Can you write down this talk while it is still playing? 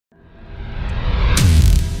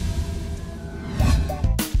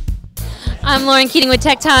I'm Lauren Keating with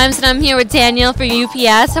Tech Times, and I'm here with Daniel for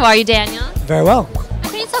UPS. How are you, Daniel? Very well.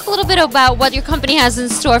 Can you talk a little bit about what your company has in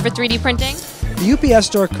store for 3D printing? The UPS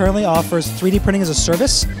store currently offers 3D printing as a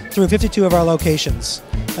service through 52 of our locations.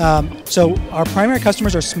 So our primary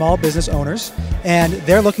customers are small business owners, and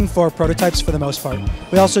they're looking for prototypes for the most part.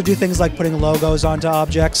 We also do things like putting logos onto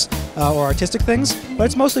objects or artistic things, but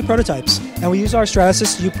it's mostly prototypes. And we use our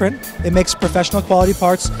Stratasys U-Print. It makes professional quality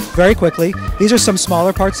parts very quickly. These are some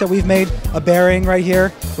smaller parts that we've made, a bearing right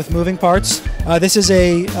here with moving parts. This is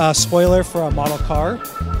a spoiler for a model car.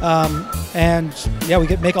 And yeah, we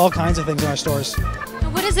make all kinds of things in our stores.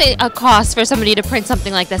 What is a cost for somebody to print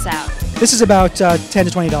something like this out? This is about $10 to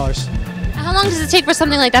 $20. How long does it take for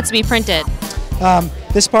something like that to be printed?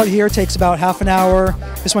 This part here takes about half an hour.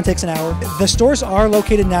 This one takes an hour. The stores are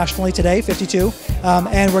located nationally today, 52,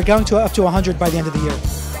 and we're going to up to 100 by the end of the year.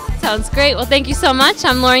 Sounds great. Well, thank you so much.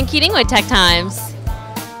 I'm Lauren Keating with Tech Times.